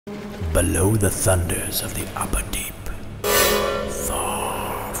below the thunders of the upper deep,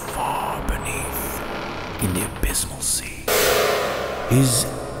 far, far beneath, in the abysmal sea, is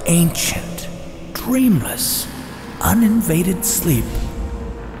ancient, dreamless, uninvaded sleep.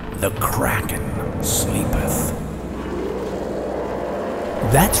 The Kraken sleepeth.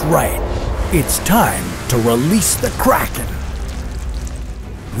 That's right, it's time to release the Kraken.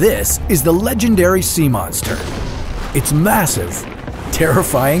 This is the legendary sea monster. It's massive,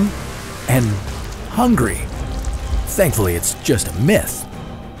 terrifying, and hungry. Thankfully, it's just a myth,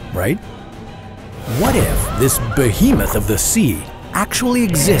 right? What if this behemoth of the sea actually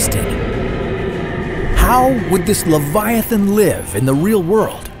existed? How would this leviathan live in the real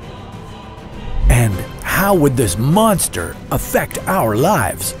world? And how would this monster affect our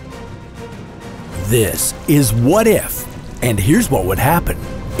lives? This is What If, and here's what would happen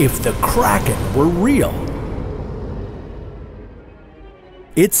if the Kraken were real.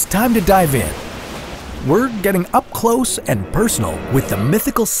 It's time to dive in. We're getting up close and personal with the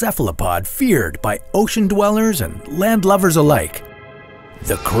mythical cephalopod feared by ocean dwellers and land lovers alike,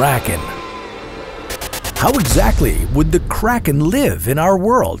 the Kraken. How exactly would the Kraken live in our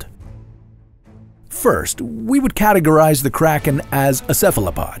world? First, we would categorize the Kraken as a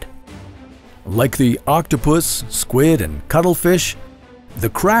cephalopod. Like the octopus, squid, and cuttlefish, the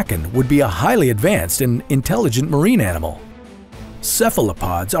Kraken would be a highly advanced and intelligent marine animal.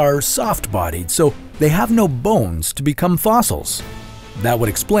 Cephalopods are soft-bodied, so they have no bones to become fossils. That would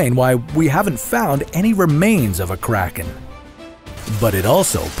explain why we haven't found any remains of a Kraken. But it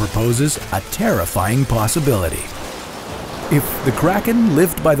also proposes a terrifying possibility. If the Kraken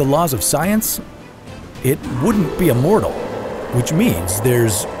lived by the laws of science, it wouldn't be immortal, which means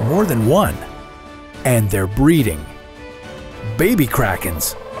there's more than one. And they're breeding. Baby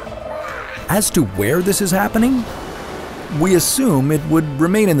Krakens. As to where this is happening, we assume it would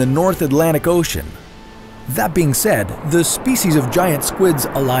remain in the North Atlantic Ocean. That being said, the species of giant squids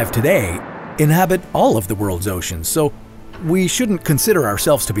alive today inhabit all of the world's oceans, so we shouldn't consider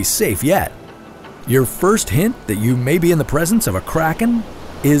ourselves to be safe yet. Your first hint that you may be in the presence of a Kraken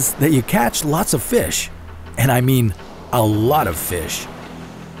is that you catch lots of fish. And I mean a lot of fish.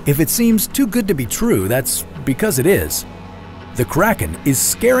 If it seems too good to be true, that's because it is. The Kraken is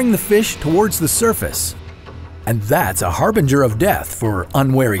scaring the fish towards the surface. And that's a harbinger of death for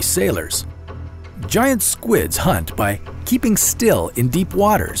unwary sailors. Giant squids hunt by keeping still in deep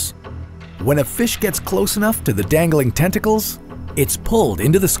waters. When a fish gets close enough to the dangling tentacles, it's pulled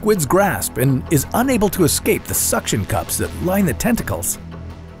into the squid's grasp and is unable to escape the suction cups that line the tentacles.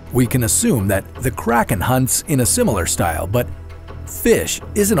 We can assume that the Kraken hunts in a similar style, but fish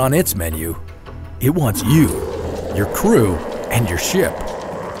isn't on its menu. It wants you, your crew, and your ship.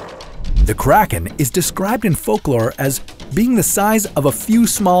 The Kraken is described in folklore as being the size of a few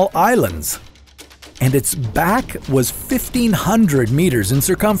small islands, and its back was 1,500 meters in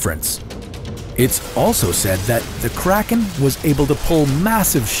circumference. It's also said that the Kraken was able to pull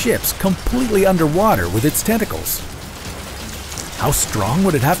massive ships completely underwater with its tentacles. How strong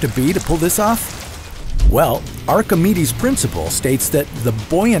would it have to be to pull this off? Well, Archimedes' principle states that the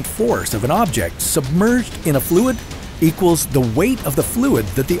buoyant force of an object submerged in a fluid equals the weight of the fluid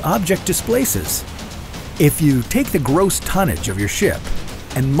that the object displaces. If you take the gross tonnage of your ship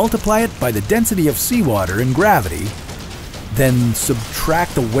and multiply it by the density of seawater and gravity, then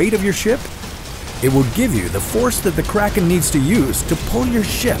subtract the weight of your ship, it will give you the force that the Kraken needs to use to pull your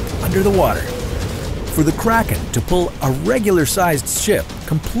ship under the water. For the Kraken to pull a regular-sized ship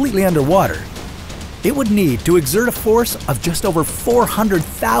completely underwater, it would need to exert a force of just over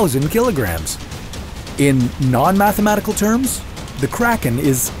 400,000 kilograms. In non-mathematical terms, the Kraken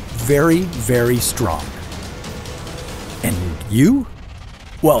is very, very strong. And you?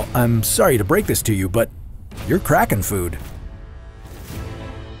 Well, I'm sorry to break this to you, but you're Kraken food.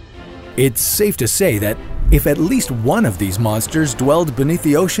 It's safe to say that if at least one of these monsters dwelled beneath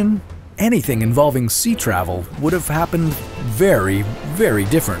the ocean, anything involving sea travel would have happened very, very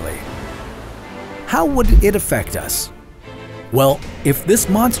differently. How would it affect us? Well, if this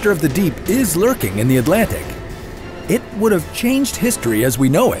monster of the deep is lurking in the Atlantic, it would have changed history as we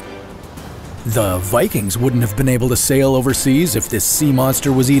know it. The Vikings wouldn't have been able to sail overseas if this sea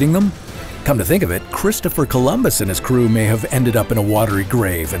monster was eating them. Come to think of it, Christopher Columbus and his crew may have ended up in a watery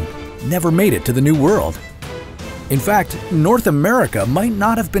grave and never made it to the New World. In fact, North America might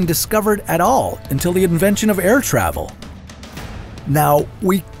not have been discovered at all until the invention of air travel. Now,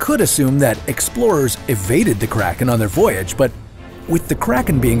 we could assume that explorers evaded the Kraken on their voyage, but with the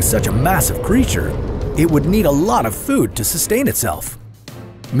Kraken being such a massive creature, it would need a lot of food to sustain itself.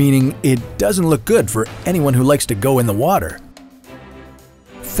 Meaning it doesn't look good for anyone who likes to go in the water.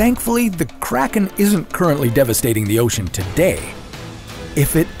 Thankfully, the Kraken isn't currently devastating the ocean today.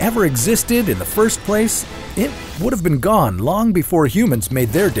 If it ever existed in the first place, it would have been gone long before humans made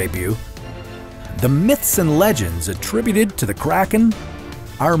their debut. The myths and legends attributed to the Kraken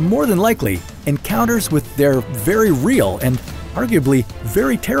are more than likely encounters with their very real and arguably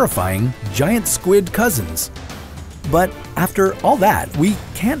very terrifying giant squid cousins. But after all that, we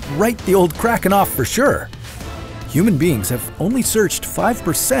can't write the old Kraken off for sure. Human beings have only searched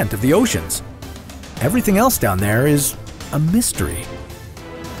 5% of the oceans. Everything else down there is a mystery.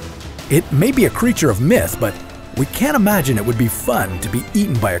 It may be a creature of myth, but we can't imagine it would be fun to be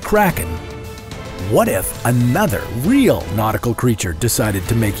eaten by a Kraken. What if another real nautical creature decided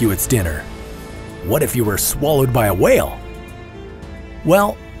to make you its dinner? What if you were swallowed by a whale?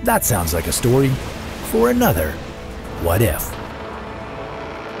 Well, that sounds like a story for another What If.